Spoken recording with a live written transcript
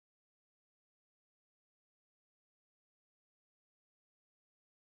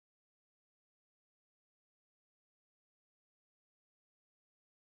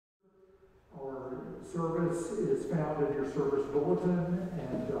Our service is found in your service bulletin,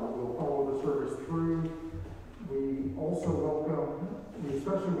 and we'll follow the service through. We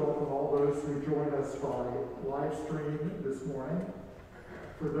especially welcome all those who join us by live stream this morning.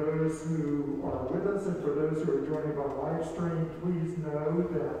 For those who are with us and for those who are joining by live stream, please know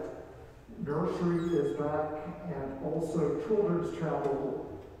that nursery is back, and also Children's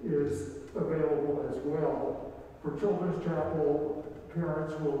Chapel is available as well. For Children's Chapel,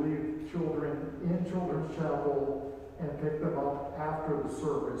 parents will leave children in Children's Chapel and pick them up after the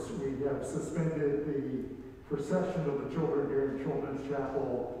service. We have suspended the procession of the children here in Children's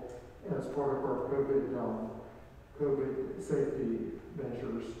Chapel as part of our COVID safety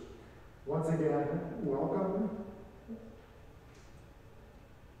measures. Once again, welcome.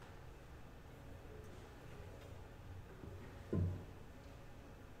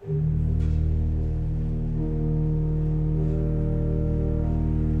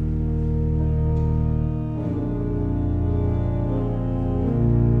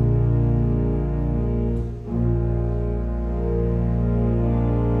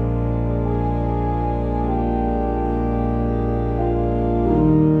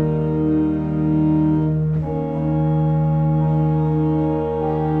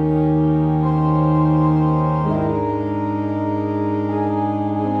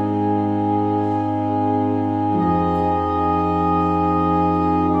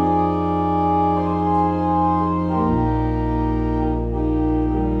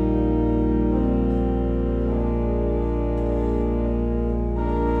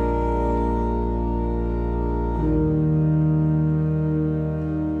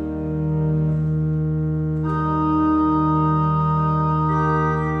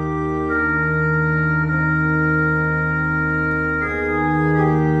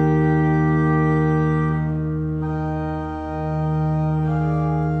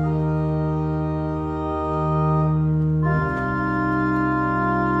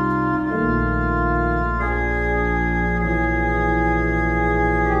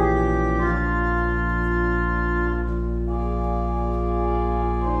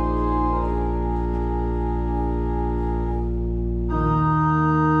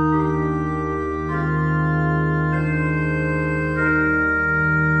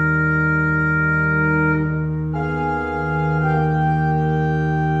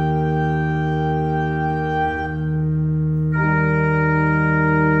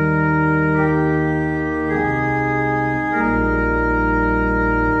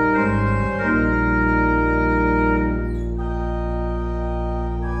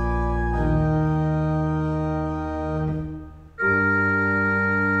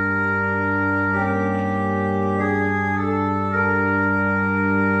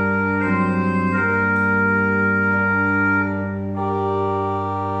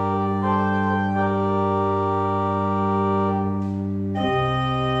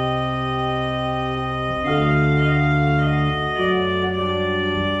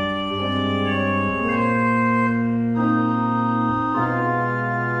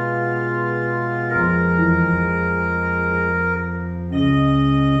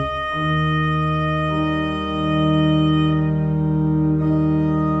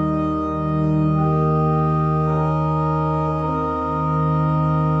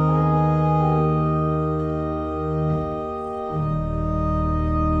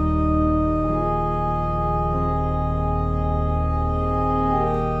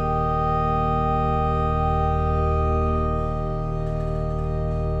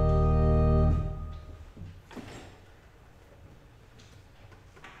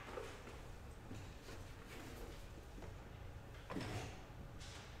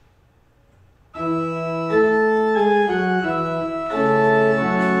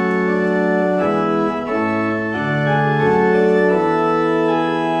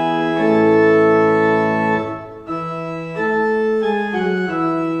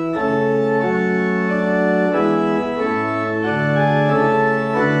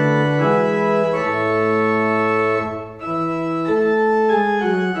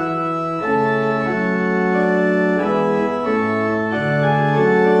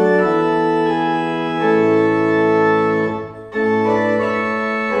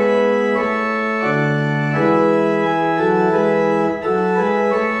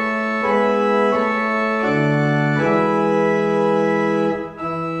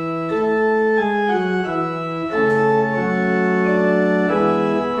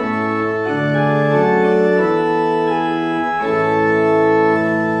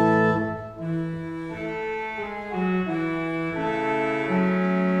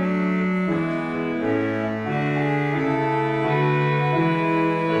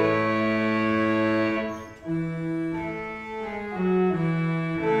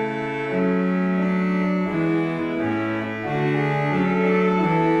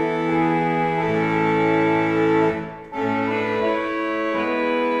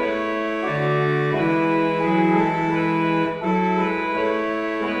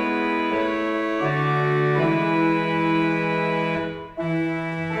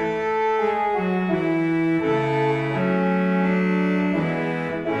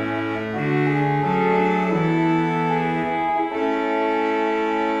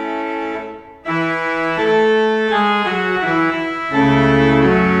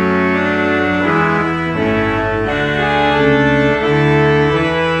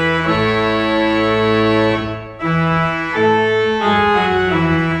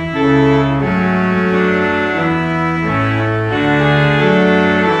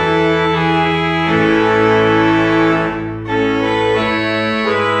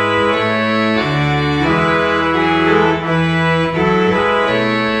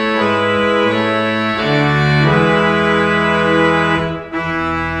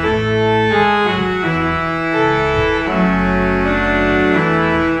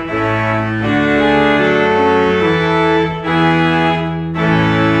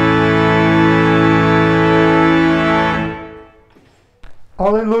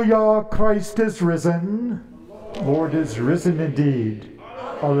 Alleluia, Christ is risen. Lord is risen indeed.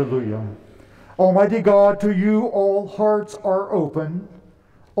 Alleluia. Almighty God, to you all hearts are open,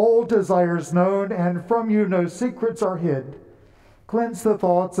 all desires known, and from you no secrets are hid. Cleanse the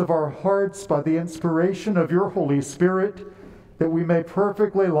thoughts of our hearts by the inspiration of your Holy Spirit, that we may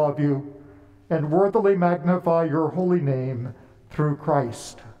perfectly love you and worthily magnify your holy name through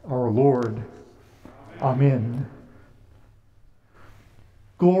Christ our Lord. Amen.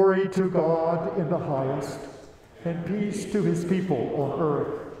 Glory to God in the highest, and peace to his people on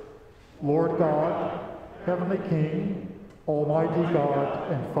earth. Lord God, heavenly King, almighty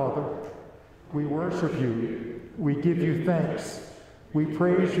God and Father, we worship you, we give you thanks, we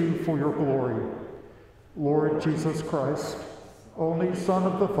praise you for your glory. Lord Jesus Christ, only Son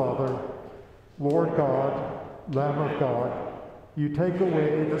of the Father, Lord God, Lamb of God, you take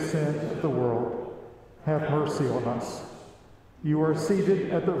away the sin of the world. Have mercy on us. You are seated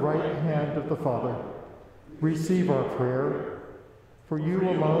at the right hand of the Father. Receive our prayer. For you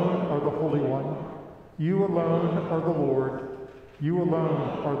alone are the Holy One. You alone are the Lord. You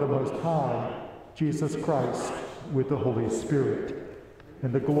alone are the Most High, Jesus Christ, with the Holy Spirit,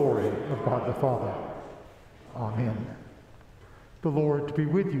 in the glory of God the Father. Amen. The Lord be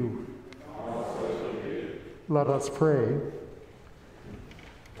with you. Let us pray.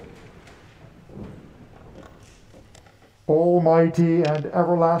 Almighty and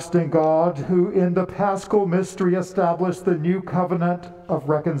everlasting God, who in the Paschal mystery established the new covenant of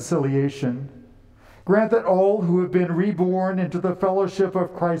reconciliation, grant that all who have been reborn into the fellowship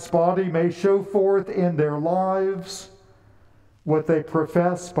of Christ's body may show forth in their lives what they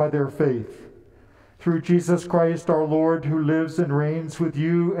profess by their faith. Through Jesus Christ our Lord, who lives and reigns with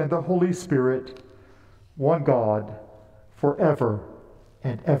you and the Holy Spirit, one God, forever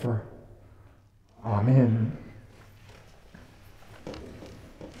and ever. Amen.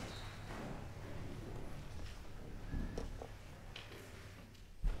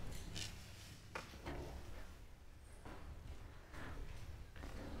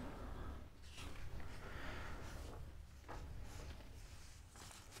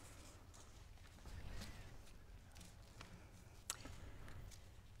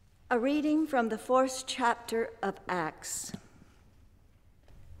 A reading from the 4th chapter of Acts.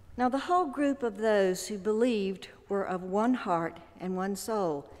 Now the whole group of those who believed were of one heart and one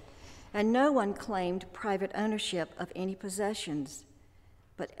soul, and no one claimed private ownership of any possessions,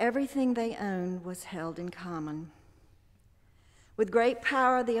 but everything they owned was held in common. With great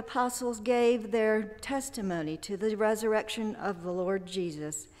power the apostles gave their testimony to the resurrection of the Lord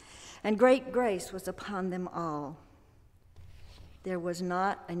Jesus, and great grace was upon them all. There was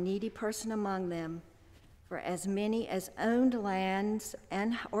not a needy person among them, for as many as owned lands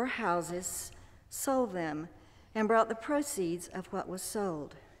or houses sold them and brought the proceeds of what was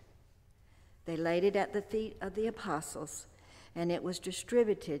sold. They laid it at the feet of the apostles, and it was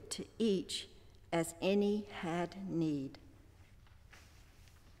distributed to each as any had need.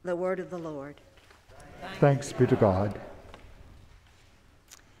 The word of the Lord. Thanks be to God.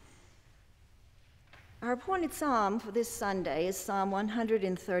 Our appointed psalm for this Sunday is Psalm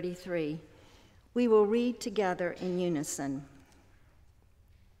 133. We will read together in unison.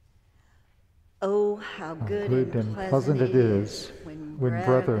 Oh, how good and pleasant it is when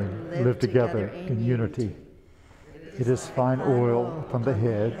brethren live together in unity. It is fine oil upon the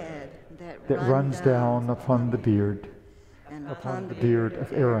head that runs down upon the beard, upon the beard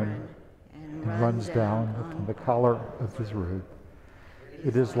of Aaron, and runs down upon the collar of his robe.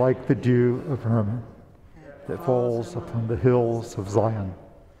 It is like the dew of Hermon that falls upon the hills of Zion.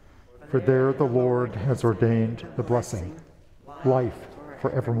 For there the Lord has ordained the blessing, life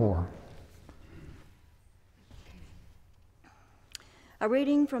forevermore. A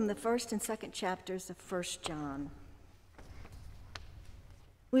reading from the 1st and 2nd chapters of 1 John.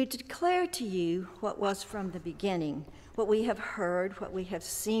 We declare to you what was from the beginning, what we have heard, what we have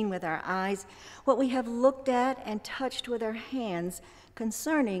seen with our eyes, what we have looked at and touched with our hands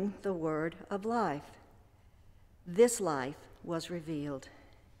concerning the word of life. This life was revealed,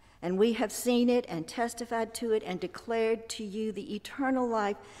 and we have seen it and testified to it and declared to you the eternal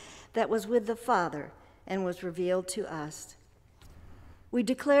life that was with the Father and was revealed to us. We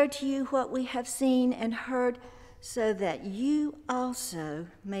declare to you what we have seen and heard, so that you also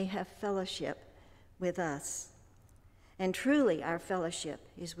may have fellowship with us. And truly our fellowship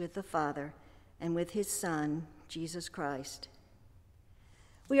is with the Father and with his Son, Jesus Christ.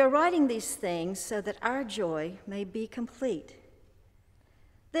 We are writing these things so that our joy may be complete.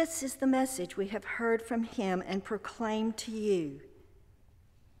 This is the message we have heard from him and proclaimed to you,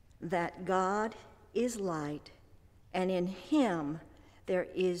 that God is light, and in him there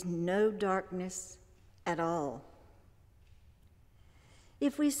is no darkness at all.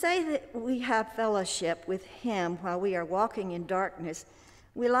 If we say that we have fellowship with him while we are walking in darkness,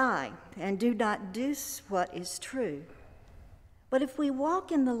 we lie and do not do what is true. But if we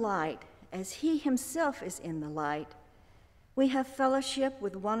walk in the light as he himself is in the light, we have fellowship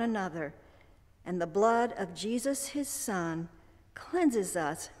with one another, and the blood of Jesus his Son cleanses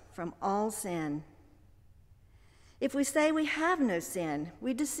us from all sin. If we say we have no sin,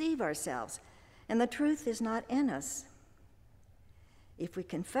 we deceive ourselves, and the truth is not in us. If we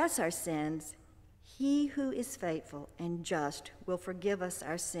confess our sins, he who is faithful and just will forgive us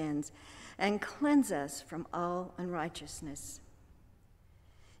our sins and cleanse us from all unrighteousness.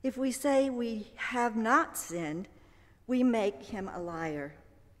 If we say we have not sinned, we make him a liar,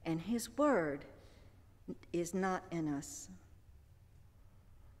 and his word is not in us.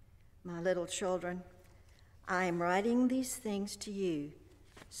 My little children, I am writing these things to you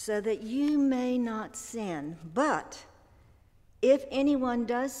so that you may not sin. But if anyone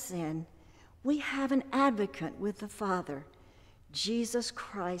does sin, we have an advocate with the Father, Jesus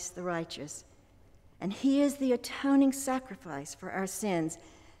Christ the righteous. And he is the atoning sacrifice for our sins,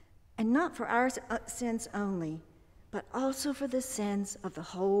 and not for our sins only, but also for the sins of the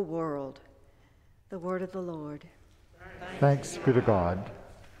whole world. The word of the Lord. Thanks be to God.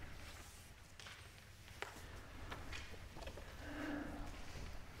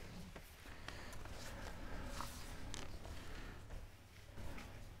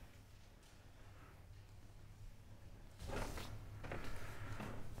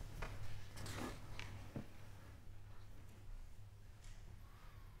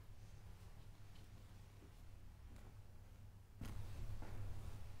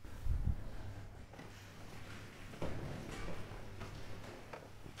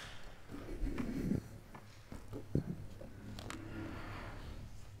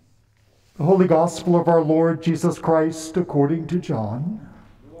 The Holy Gospel of our Lord Jesus Christ according to John.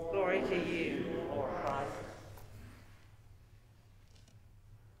 Glory to you, Lord Christ.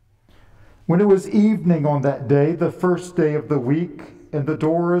 When it was evening on that day, the first day of the week, and the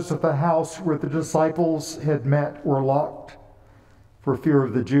doors of the house where the disciples had met were locked for fear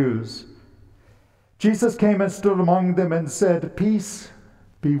of the Jews, Jesus came and stood among them and said, "Peace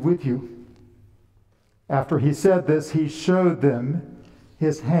be with you." After he said this, he showed them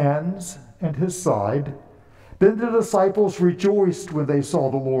his hands and his side. Then the disciples rejoiced when they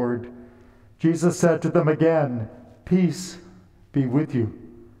saw the Lord. Jesus said to them again, "Peace be with you.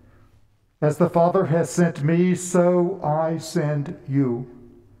 As the Father has sent me, so I send you."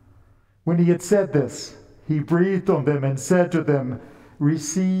 When he had said this, he breathed on them and said to them,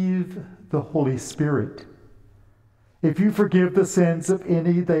 "Receive the Holy Spirit. If you forgive the sins of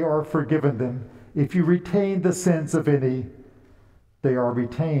any, they are forgiven them. If you retain the sins of any, they are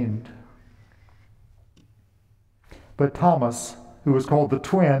retained." But Thomas, who was called the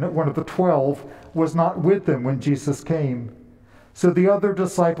twin, one of the 12, was not with them when Jesus came. So the other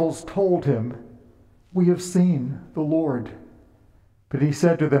disciples told him, "We have seen the Lord." But he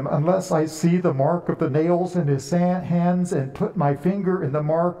said to them, "Unless I see the mark of the nails in his hands and put my finger in the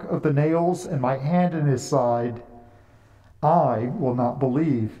mark of the nails and my hand in his side, I will not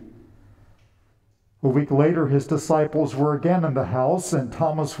believe." A week later, his disciples were again in the house, and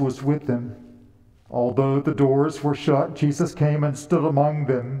Thomas was with them. Although the doors were shut, Jesus came and stood among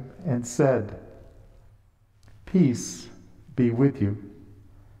them and said, "Peace be with you."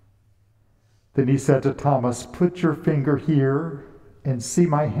 Then he said to Thomas, "Put your finger here and see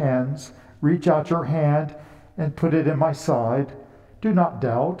my hands. Reach out your hand and put it in my side. Do not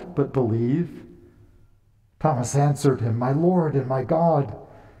doubt, but believe." Thomas answered him, "My Lord and my God."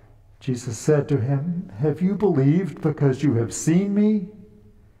 Jesus said to him, "Have you believed because you have seen me?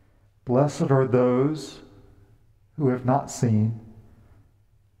 Blessed are those who have not seen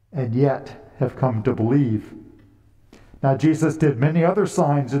and yet have come to believe." Now Jesus did many other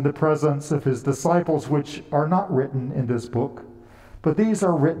signs in the presence of his disciples, which are not written in this book, but these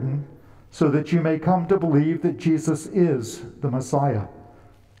are written so that you may come to believe that Jesus is the Messiah,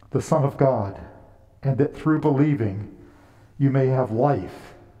 the Son of God, and that through believing you may have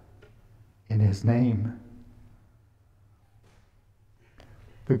life in his name.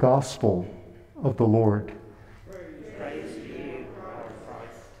 The Gospel of the Lord. Praise to you, Lord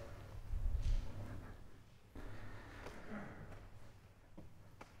Christ.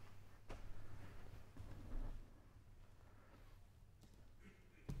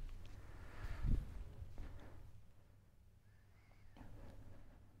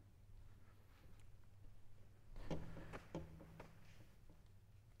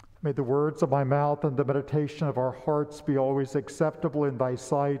 May the words of my mouth and the meditation of our hearts be always acceptable in thy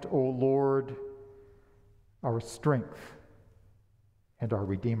sight, O Lord, our strength and our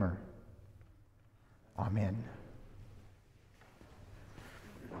Redeemer. Amen.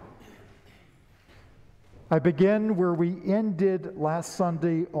 I begin where we ended last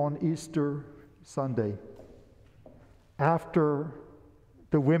Sunday on Easter Sunday. After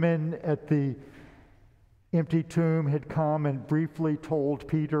the women at the empty tomb had come and briefly told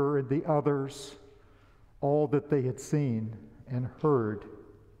Peter and the others all that they had seen and heard.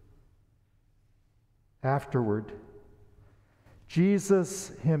 Afterward,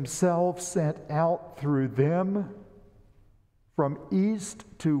 Jesus himself sent out through them from east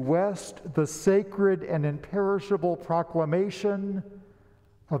to west the sacred and imperishable proclamation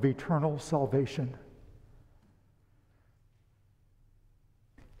of eternal salvation.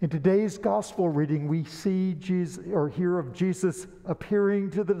 In today's gospel reading, we see Jesus, or hear of Jesus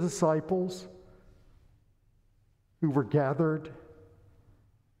appearing to the disciples who were gathered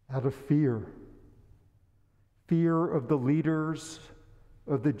out of fear of the leaders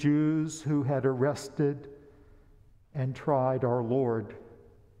of the Jews who had arrested and tried our Lord.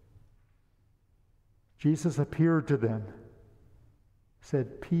 Jesus appeared to them,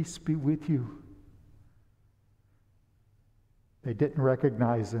 said, "Peace be with you." They didn't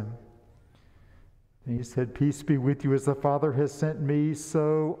recognize him. And he said, "Peace be with you. As the Father has sent me,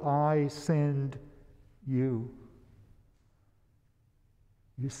 so I send you.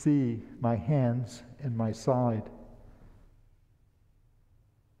 You see my hands and my side."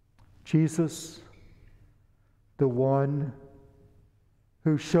 Jesus, the one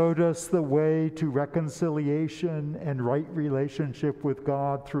who showed us the way to reconciliation and right relationship with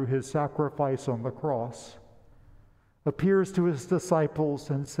God through his sacrifice on the cross, appears to his disciples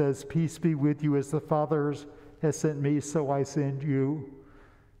and says, "Peace be with you. As the Father has sent me, so I send you.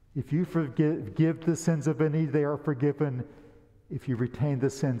 If you forgive the sins of any, they are forgiven. If you retain the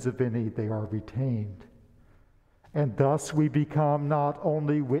sins of any, they are retained." And thus we become not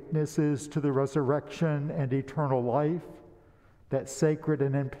only witnesses to the resurrection and eternal life, that sacred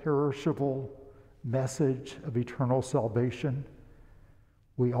and imperishable message of eternal salvation,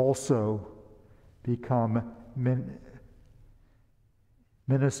 we also become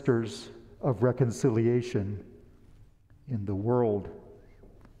ministers of reconciliation in the world.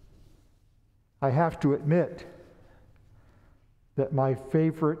 I have to admit that my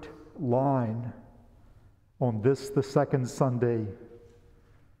favorite line on this, the second Sunday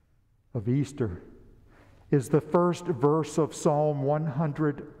of Easter, is the first verse of Psalm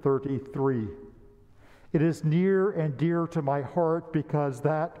 133. It is near and dear to my heart because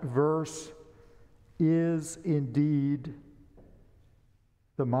that verse is indeed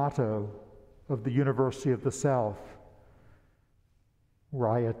the motto of the University of the South, where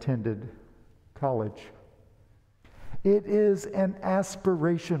I attended college. It is an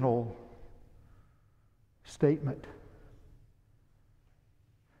aspirational statement.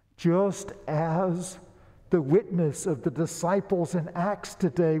 Just as the witness of the disciples in Acts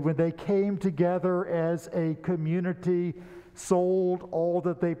today, when they came together as a community, sold all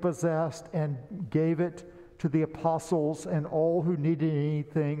that they possessed and gave it to the apostles, and all who needed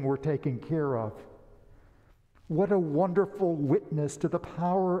anything were taken care of. What a wonderful witness to the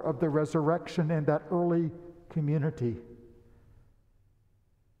power of the resurrection in that early community.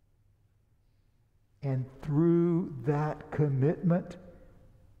 And through that commitment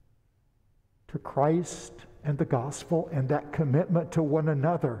to Christ and the gospel and that commitment to one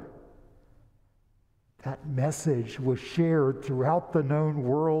another, that message was shared throughout the known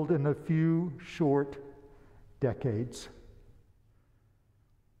world in a few short decades.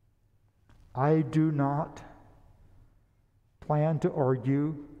 I do not plan to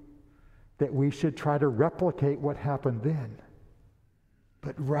argue that we should try to replicate what happened then,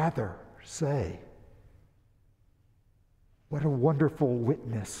 but rather say, what a wonderful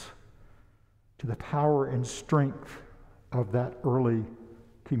witness to the power and strength of that early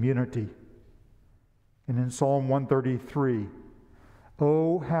community. And in Psalm 133,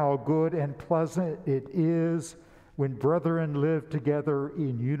 "Oh, how good and pleasant it is when brethren live together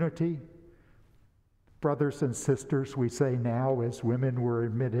in unity." Brothers and sisters, we say now, as women were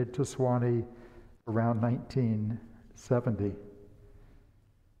admitted to Sewanee around 1970.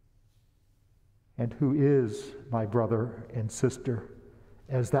 And who is my brother and sister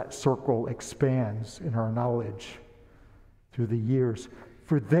as that circle expands in our knowledge through the years?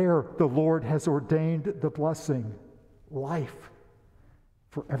 For there the Lord has ordained the blessing, life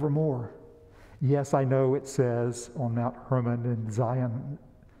forevermore. Yes, I know it says on Mount Hermon in Zion,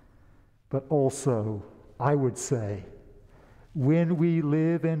 but also I would say when we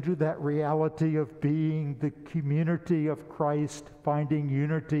live into that reality of being the community of Christ, finding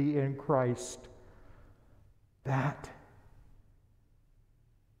unity in Christ, that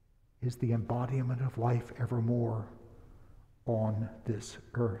is the embodiment of life evermore on this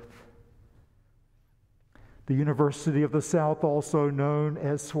earth. The University of the South, also known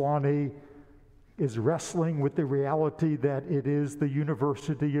as Sewanee, is wrestling with the reality that it is the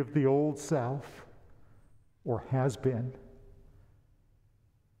University of the Old South, or has been.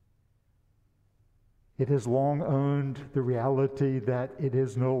 It has long owned the reality that it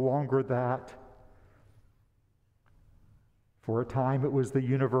is no longer that. For a time, it was the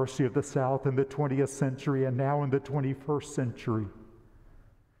University of the South in the 20th century, and now in the 21st century.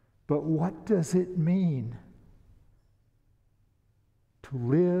 But what does it mean to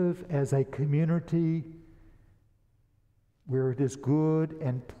live as a community where it is good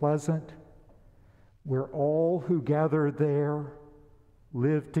and pleasant, where all who gather there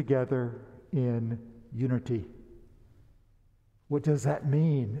live together in unity? What does that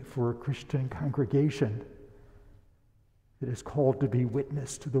mean for a Christian congregation that is called to be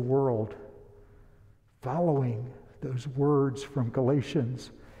witness to the world, following those words from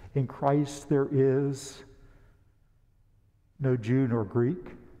Galatians? In Christ there is no Jew nor Greek,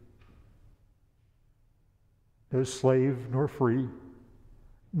 no slave nor free,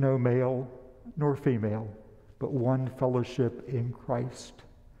 no male nor female, but one fellowship in Christ.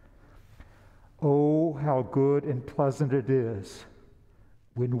 Oh, how good and pleasant it is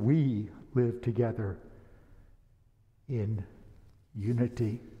when we live together in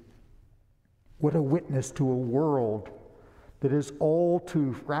unity. What a witness to a world that is all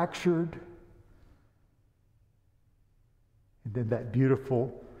too fractured. And then that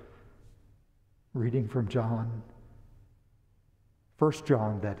beautiful reading from John, 1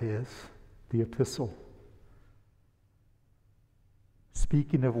 John, that is, the epistle.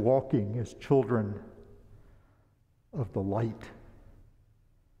 Speaking of walking as children of the light.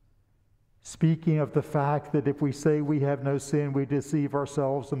 Speaking of the fact that if we say we have no sin, we deceive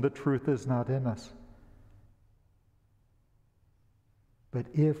ourselves and the truth is not in us. But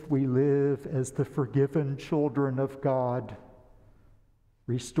if we live as the forgiven children of God,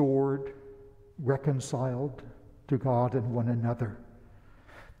 restored, reconciled to God and one another,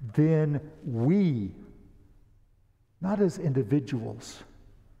 then we, not as individuals,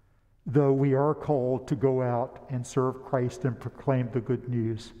 though we are called to go out and serve Christ and proclaim the good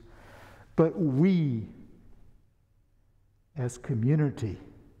news, but we, as community,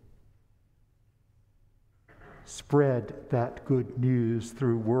 spread that good news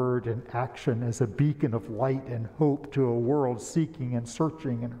through word and action as a beacon of light and hope to a world seeking and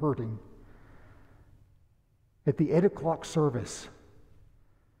searching and hurting. At the 8 o'clock service,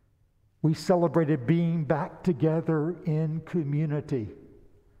 we celebrated being back together in community.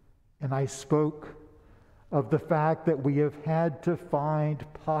 And I spoke of the fact that we have had to find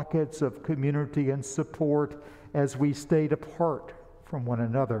pockets of community and support as we stayed apart from one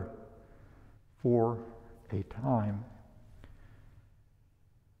another for a time.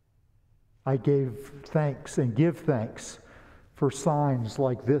 I gave thanks and give thanks for signs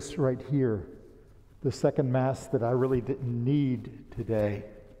like this right here, the second Mass that I really didn't need today,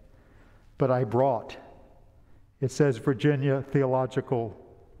 but I brought. It says Virginia Theological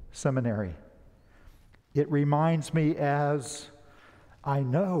Seminary. It reminds me, as I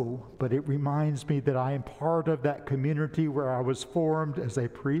know, but it reminds me that I am part of that community where I was formed as a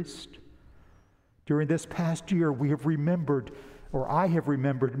priest. During this past year, we have remembered, or I have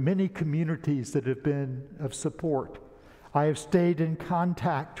remembered, many communities that have been of support. I have stayed in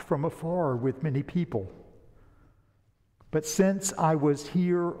contact from afar with many people. But since I was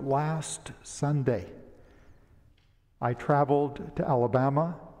here last Sunday, I traveled to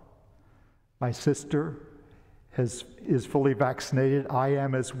Alabama. My sister is fully vaccinated. I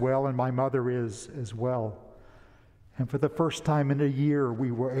am as well, and my mother is as well. And for the first time in a year,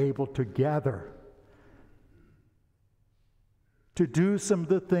 we were able to gather to do some of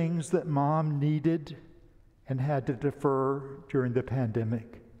the things that Mom needed and had to defer during the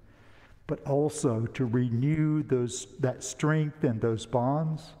pandemic, but also to renew that strength and those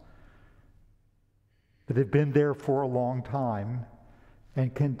bonds that have been there for a long time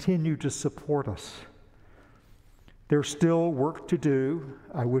and continue to support us. There's still work to do.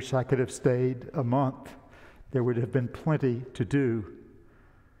 I wish I could have stayed a month. There would have been plenty to do.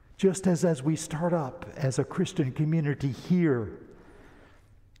 Just as we start up as a Christian community here,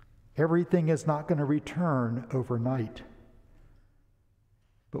 everything is not going to return overnight.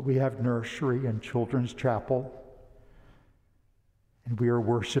 But we have nursery and children's chapel, and we are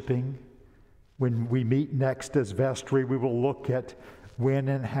worshiping When we meet next as vestry, we will look at when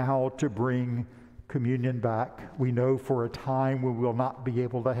and how to bring communion back. We know for a time we will not be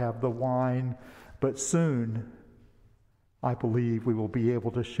able to have the wine, but soon, I believe, we will be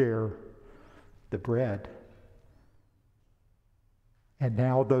able to share the bread. And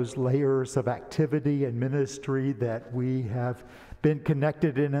now those layers of activity and ministry that we have been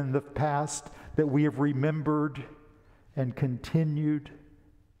connected in the past, that we have remembered and continued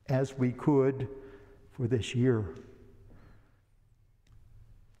as we could for this year.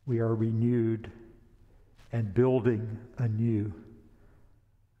 We are renewed and building anew.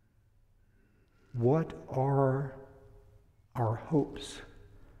 What are our hopes?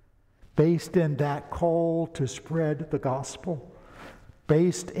 Based in that call to spread the gospel,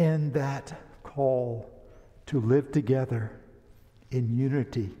 based in that call to live together in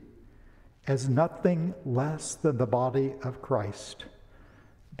unity as nothing less than the body of Christ,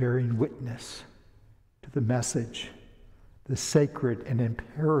 bearing witness to the message, the sacred and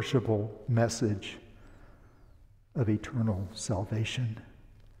imperishable message of eternal salvation.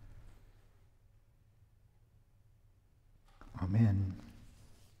 Amen.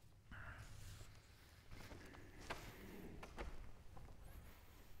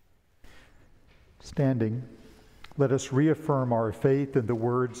 Standing, let us reaffirm our faith in the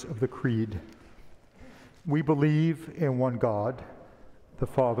words of the Creed. We believe in one God, the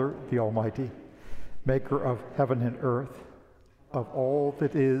Father, the Almighty, maker of heaven and earth, of all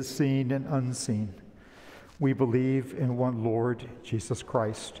that is seen and unseen. We believe in one Lord, Jesus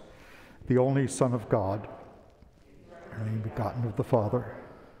Christ, the only Son of God, only begotten of the Father,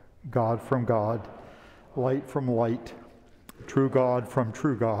 God from God, light from light, true God from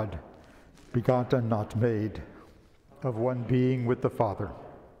true God, begotten, not made, of one being with the Father.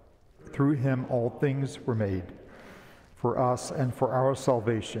 Through him all things were made. For us and for our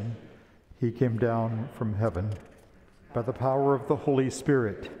salvation, he came down from heaven. By the power of the Holy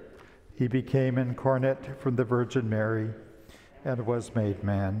Spirit, he became incarnate from the Virgin Mary and was made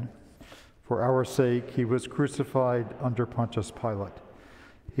man. For our sake, he was crucified under Pontius Pilate.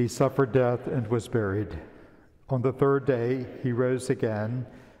 He suffered death and was buried. On the third day, he rose again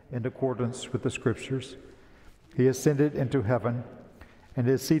in accordance with the Scriptures. He ascended into heaven and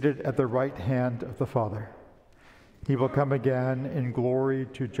is seated at the right hand of the Father. He will come again in glory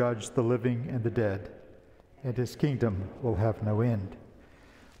to judge the living and the dead, and his kingdom will have no end.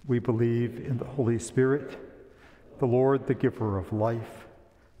 We believe in the Holy Spirit, the Lord, the giver of life,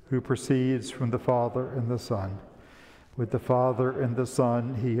 who proceeds from the Father and the Son. With the Father and the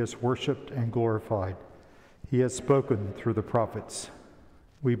Son, he is worshiped and glorified. He has spoken through the prophets.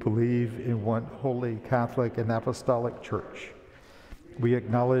 We believe in one holy Catholic and Apostolic Church. We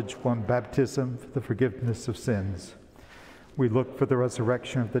acknowledge one baptism for the forgiveness of sins. We look for the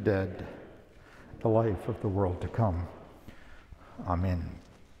resurrection of the dead, the life of the world to come. Amen.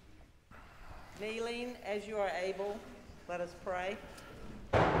 Kneeling as you are able, let us pray.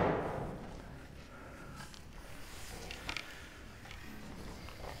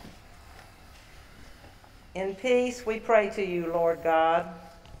 In peace we pray to you, Lord God,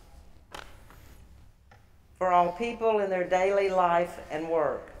 for all people in their daily life and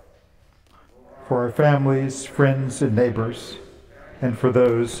work. For our families, friends, and neighbors, and for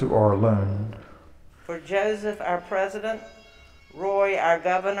those who are alone. For Joseph, our president, Roy, our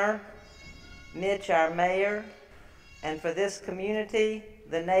governor, Mitch, our mayor, and for this community,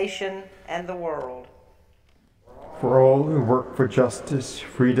 the nation, and the world. For all who work for justice,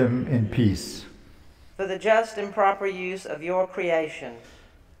 freedom, and peace. For the just and proper use of your creation.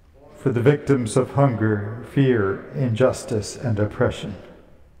 For the victims of hunger, fear, injustice, and oppression.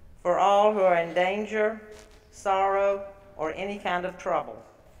 For all who are in danger, sorrow, or any kind of trouble.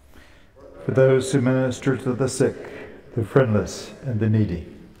 For those who minister to the sick, the friendless, and the needy.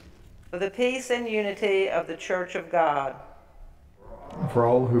 For the peace and unity of the Church of God. For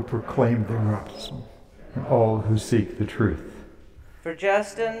all who proclaim their gospel, and all who seek the truth. For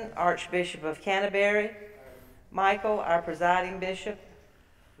Justin, Archbishop of Canterbury, Michael, our presiding bishop,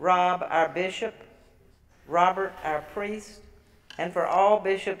 Rob, our bishop, Robert, our priest, and for all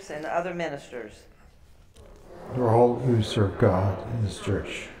bishops and other ministers. For all who serve God in his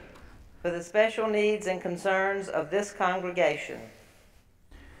church. For the special needs and concerns of this congregation.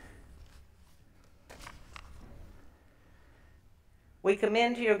 We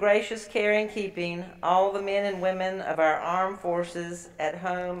commend to your gracious care and keeping all the men and women of our armed forces at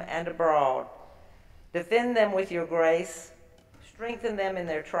home and abroad. Defend them with your grace, strengthen them in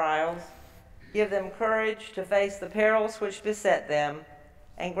their trials, give them courage to face the perils which beset them,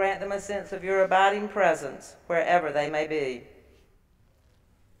 and grant them a sense of your abiding presence wherever they may be.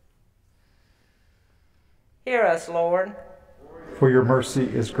 Hear us, Lord. For your mercy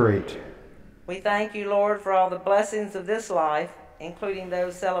is great. We thank you, Lord, for all the blessings of this life, including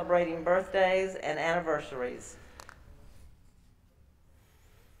those celebrating birthdays and anniversaries.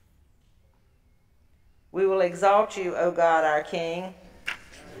 We will exalt you, O God, our King,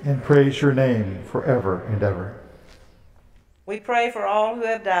 and praise your name forever and ever. We pray for all who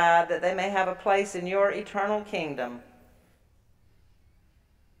have died, that they may have a place in your eternal kingdom.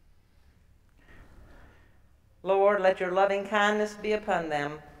 Lord, let your loving kindness be upon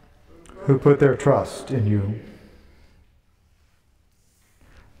them who put their trust in you.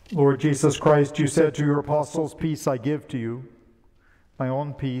 Lord Jesus Christ, you said to your apostles, "Peace I give to you, my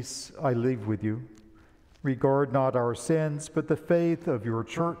own peace I leave with you. Regard not our sins, but the faith of your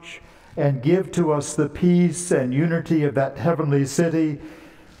church, and give to us the peace and unity of that heavenly city,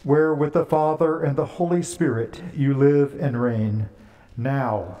 where with the Father and the Holy Spirit you live and reign,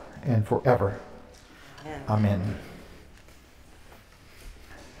 now and forever." Amen. Amen.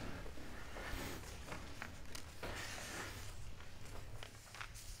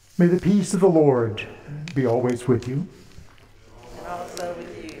 May the peace of the Lord be always with you. And also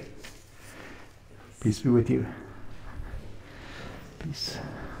with you. Peace be with you. Peace.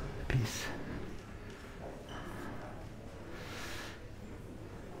 Peace.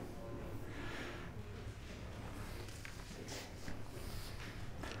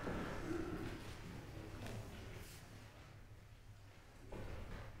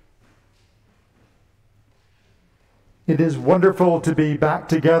 It is wonderful to be back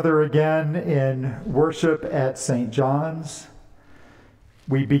together again in worship at St. John's.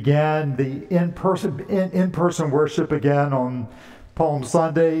 We began the in-person worship again on Palm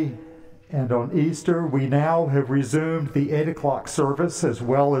Sunday and on Easter. We now have resumed the 8 o'clock service as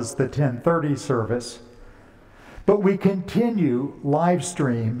well as the 10:30 service. But we continue live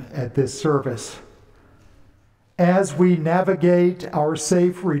stream at this service. As we navigate our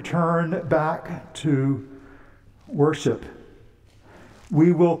safe return back to worship,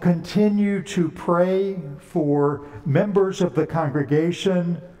 we will continue to pray for members of the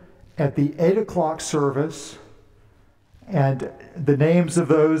congregation at the 8 o'clock service, and the names of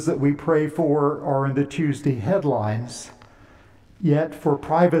those that we pray for are in the Tuesday headlines. Yet for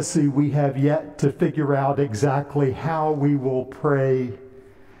privacy, we have yet to figure out exactly how we will pray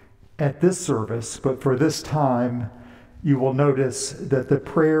at this service, but for this time, you will notice that the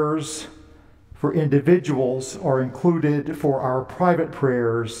prayers for individuals are included for our private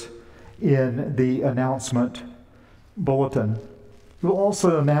prayers in the announcement bulletin. You'll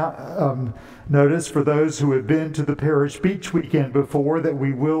also notice, for those who have been to the Parish Beach Weekend before, that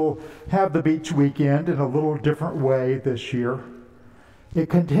we will have the Beach Weekend in a little different way this year. It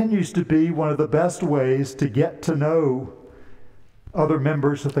continues to be one of the best ways to get to know other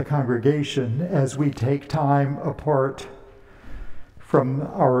members of the congregation as we take time apart from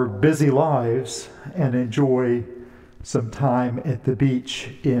our busy lives and enjoy some time at the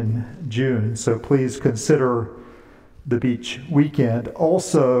beach in June. So please consider the beach weekend.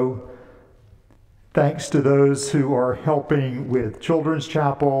 Also, thanks to those who are helping with Children's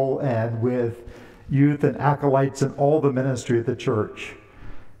Chapel and with youth and acolytes and all the ministry of the church.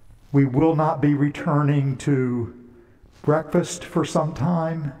 We will not be returning to breakfast for some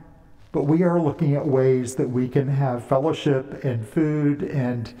time, but we are looking at ways that we can have fellowship and food.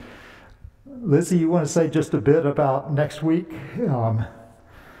 And Lizzie, you want to say just a bit about next week?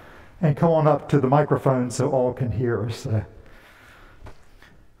 And come on up to the microphone so all can hear us.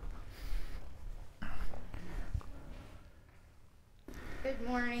 Good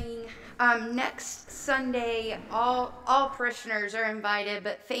morning. Next Sunday, all parishioners are invited,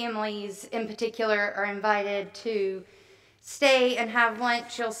 but families in particular are invited to stay and have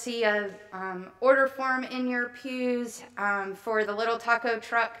lunch. You'll see a order form in your pews for the little taco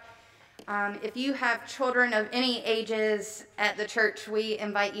truck. If you have children of any ages at the church, we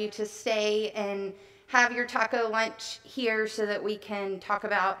invite you to stay and have your taco lunch here so that we can talk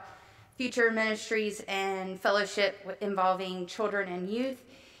about future ministries and fellowship involving children and youth.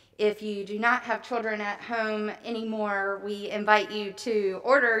 If you do not have children at home anymore, we invite you to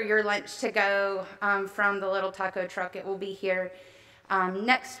order your lunch to go from the little taco truck. It will be here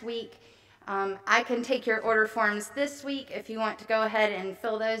next week. I can take your order forms this week if you want to go ahead and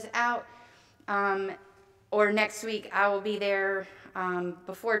fill those out. Or next week, I will be there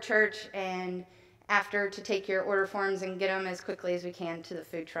before church and after to take your order forms and get them as quickly as we can to the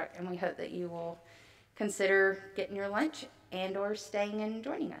food truck. And we hope that you will consider getting your lunch and or staying and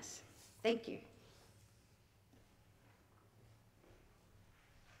joining us. Thank you.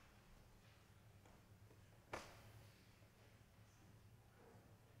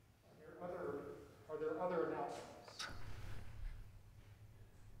 Are there other announcements?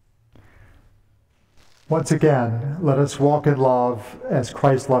 Once again, let us walk in love as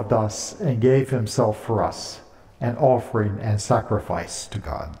Christ loved us and gave himself for us, an offering and sacrifice to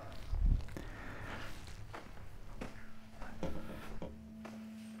God.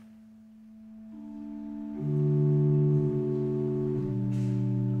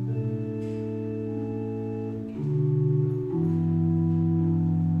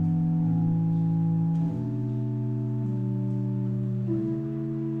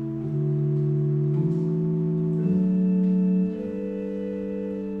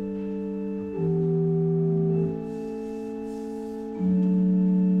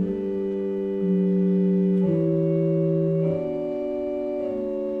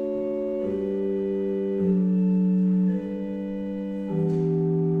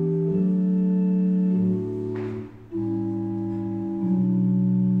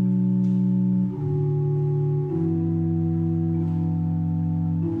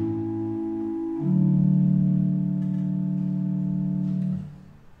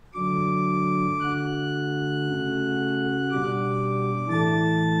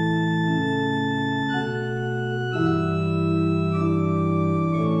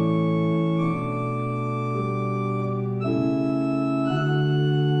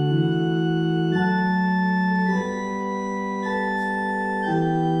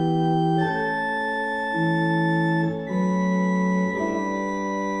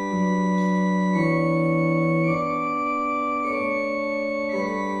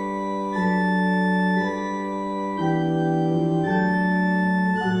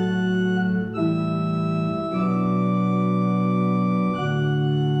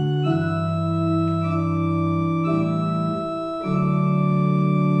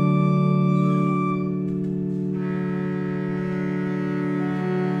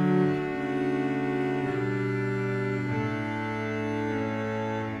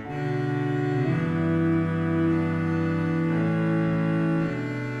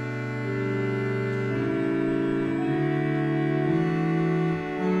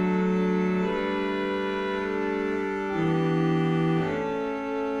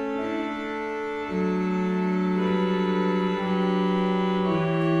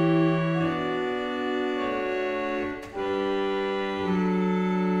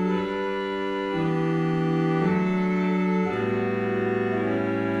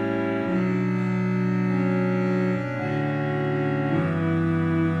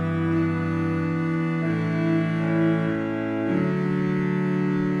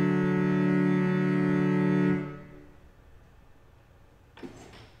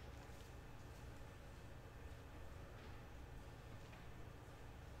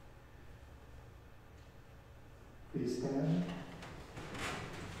 Please stand.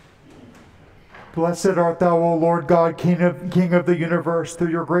 Blessed art thou, O Lord God, King of the universe.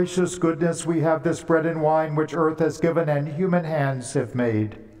 Through your gracious goodness we have this bread and wine which earth has given and human hands have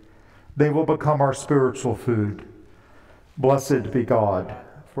made. They will become our spiritual food. Blessed be God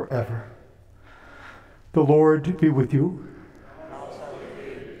forever. The Lord be with you.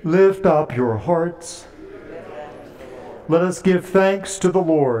 Lift up your hearts. Let us give thanks to the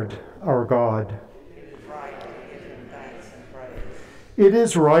Lord our God. It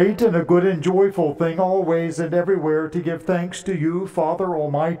is right and a good and joyful thing always and everywhere to give thanks to you, Father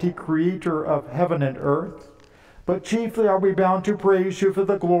Almighty, Creator of heaven and earth. But chiefly are we bound to praise you for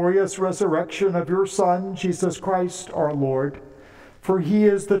the glorious resurrection of your Son, Jesus Christ our Lord. For he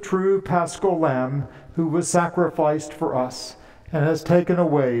is the true Paschal Lamb who was sacrificed for us and has taken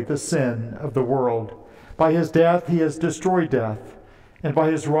away the sin of the world. By his death he has destroyed death, and by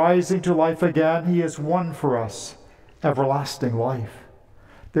his rising to life again he has won for us everlasting life.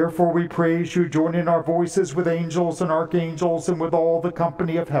 Therefore we praise you, joining our voices with angels and archangels and with all the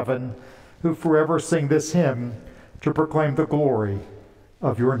company of heaven, who forever sing this hymn to proclaim the glory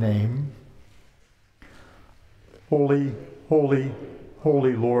of your name. Holy, holy,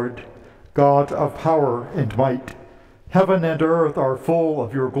 holy Lord, God of power and might, heaven and earth are full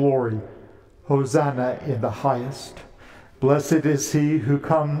of your glory. Hosanna in the highest. Blessed is he who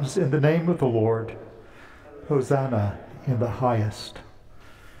comes in the name of the Lord. Hosanna in the highest.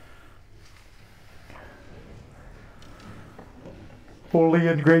 Holy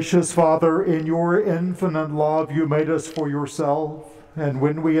and gracious Father, in your infinite love you made us for yourself, and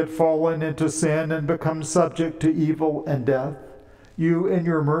when we had fallen into sin and become subject to evil and death, you in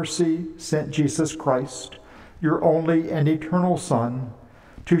your mercy sent Jesus Christ, your only and eternal Son,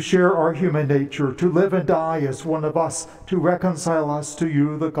 to share our human nature, to live and die as one of us, to reconcile us to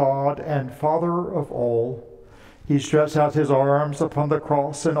you, the God and Father of all. He stretched out his arms upon the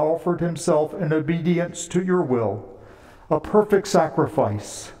cross and offered himself in obedience to your will, a perfect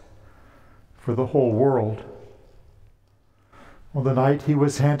sacrifice for the whole world. On the night he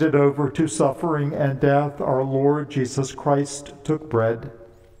was handed over to suffering and death, our Lord Jesus Christ took bread.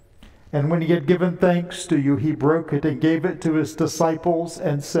 And when he had given thanks to you, he broke it and gave it to his disciples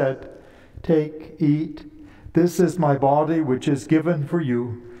and said, "Take, eat. This is my body, which is given for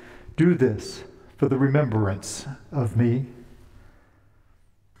you. Do this for the remembrance of me."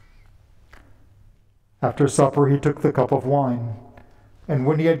 After supper, he took the cup of wine. And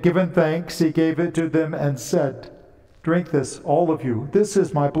when he had given thanks, he gave it to them and said, "Drink this, all of you. This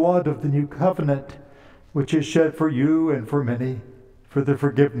is my blood of the new covenant, which is shed for you and for many, for the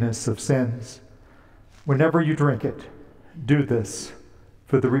forgiveness of sins. Whenever you drink it, do this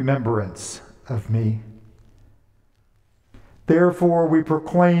for the remembrance of me." Therefore, we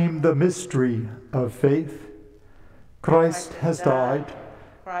proclaim the mystery of faith. Christ has died.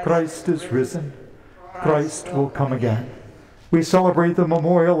 Christ is risen. Christ will come again. We celebrate the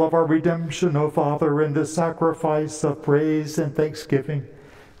memorial of our redemption, O Father, in the sacrifice of praise and thanksgiving.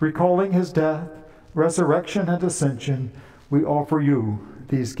 Recalling his death, resurrection, and ascension, we offer you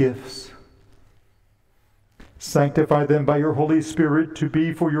these gifts. Sanctify them by your Holy Spirit to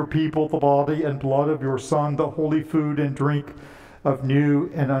be for your people the body and blood of your Son, the holy food and drink of new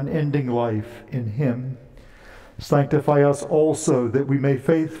and unending life in him. Sanctify us also, that we may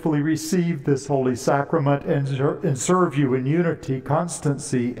faithfully receive this holy sacrament and serve you in unity,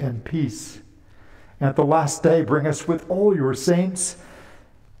 constancy, and peace. And at the last day, bring us with all your saints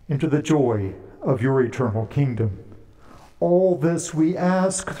into the joy of your eternal kingdom. All this we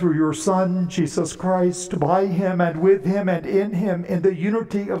ask through your Son, Jesus Christ, by him and with him and in him, in the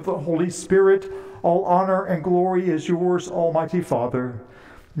unity of the Holy Spirit. All honor and glory is yours, Almighty Father,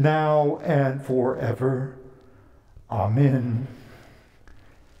 now and forever. Amen.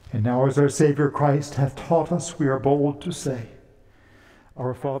 And now, as our Savior Christ hath taught us, we are bold to say,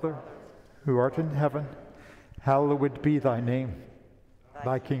 Our Father, who art in heaven, hallowed be thy name.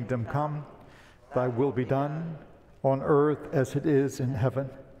 Thy kingdom come, thy will be done, on earth as it is in heaven.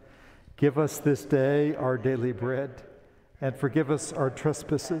 Give us this day our daily bread, and forgive us our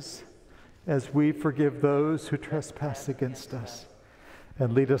trespasses, as we forgive those who trespass against us.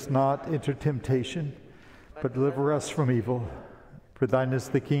 And lead us not into temptation, but deliver us from evil. For thine is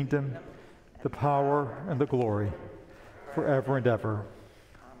the kingdom, the power, and the glory, forever and ever.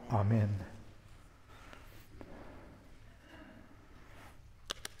 Amen.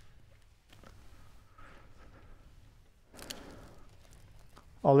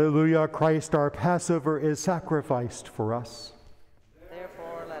 Alleluia, Christ our Passover is sacrificed for us.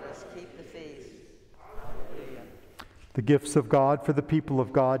 Therefore, let us keep the feast. The gifts of God for the people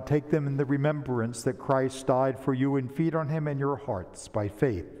of God, take them in the remembrance that Christ died for you, and feed on him in your hearts by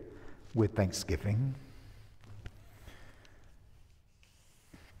faith with thanksgiving.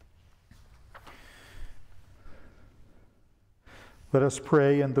 Let us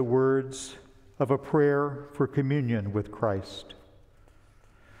pray in the words of a prayer for communion with Christ.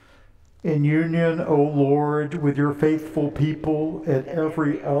 In union, O Lord, with your faithful people at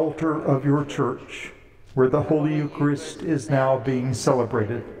every altar of your church, where the Holy Eucharist is now being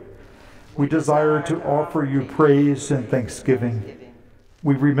celebrated, we desire to offer you praise and thanksgiving.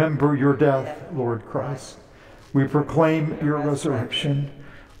 We remember your death, Lord Christ. We proclaim your resurrection.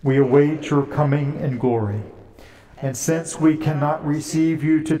 We await your coming in glory. And since we cannot receive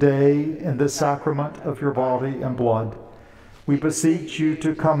you today in the sacrament of your body and blood, we beseech you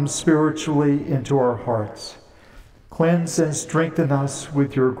to come spiritually into our hearts. Cleanse and strengthen us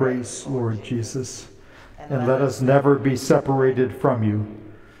with your grace, Lord Jesus, and let us never be separated from you.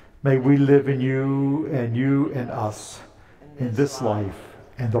 May we live in you and you in us, in this life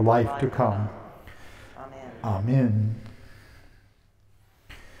and the life to come. Amen. Amen.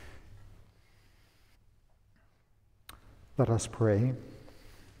 Let us pray.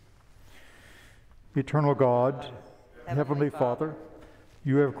 Eternal God, Heavenly Father,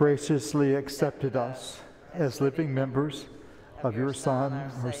 you have graciously accepted us as living members of your Son,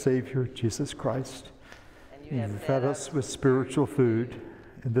 our Savior, Jesus Christ. You have fed us with spiritual food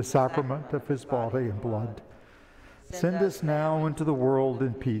in the sacrament of his body and blood. Send us now into the world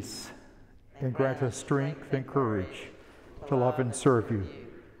in peace, and grant us strength and courage to love and serve you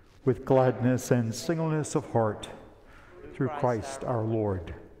with gladness and singleness of heart, through Christ our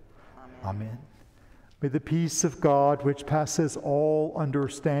Lord. Amen. May the peace of God, which passes all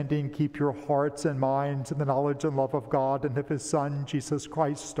understanding, keep your hearts and minds in the knowledge and love of God and of his Son, Jesus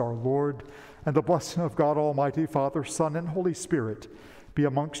Christ our Lord, and the blessing of God Almighty, Father, Son, and Holy Spirit be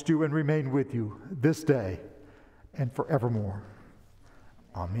amongst you and remain with you this day and forevermore.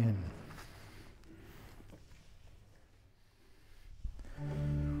 Amen.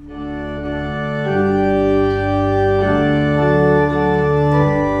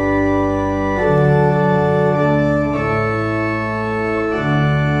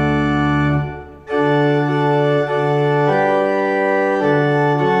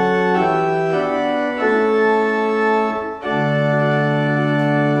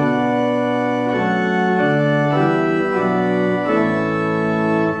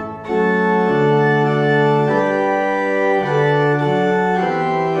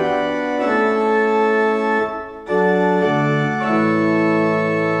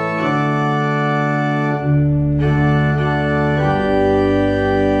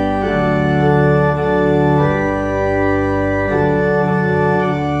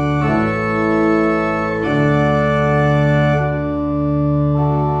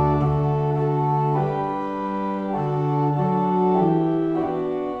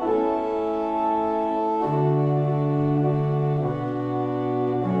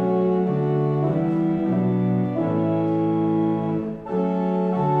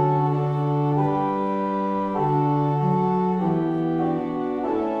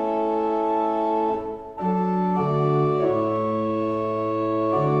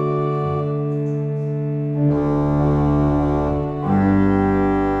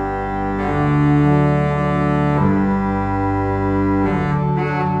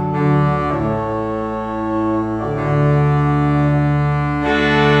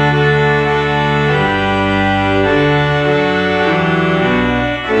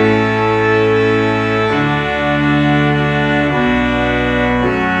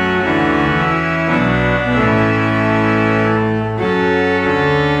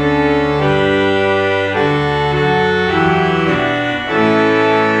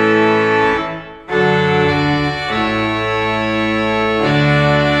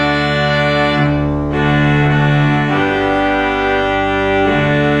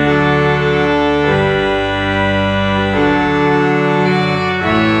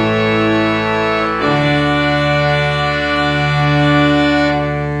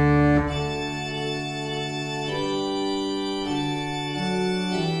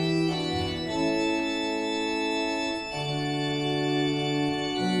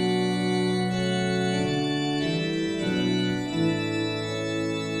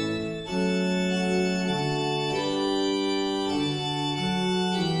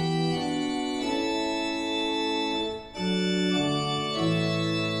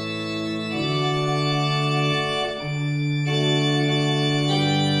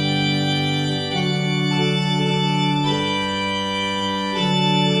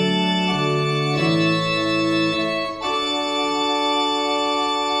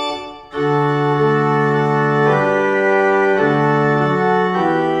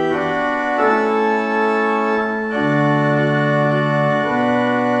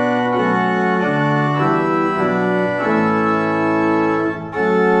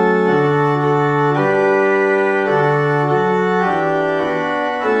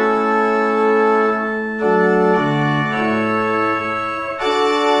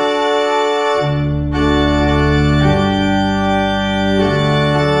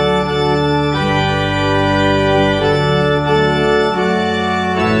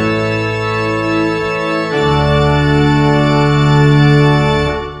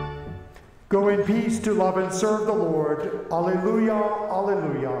 Go in peace to love and serve the Lord. Alleluia,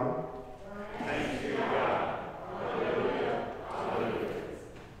 alleluia. Thank you.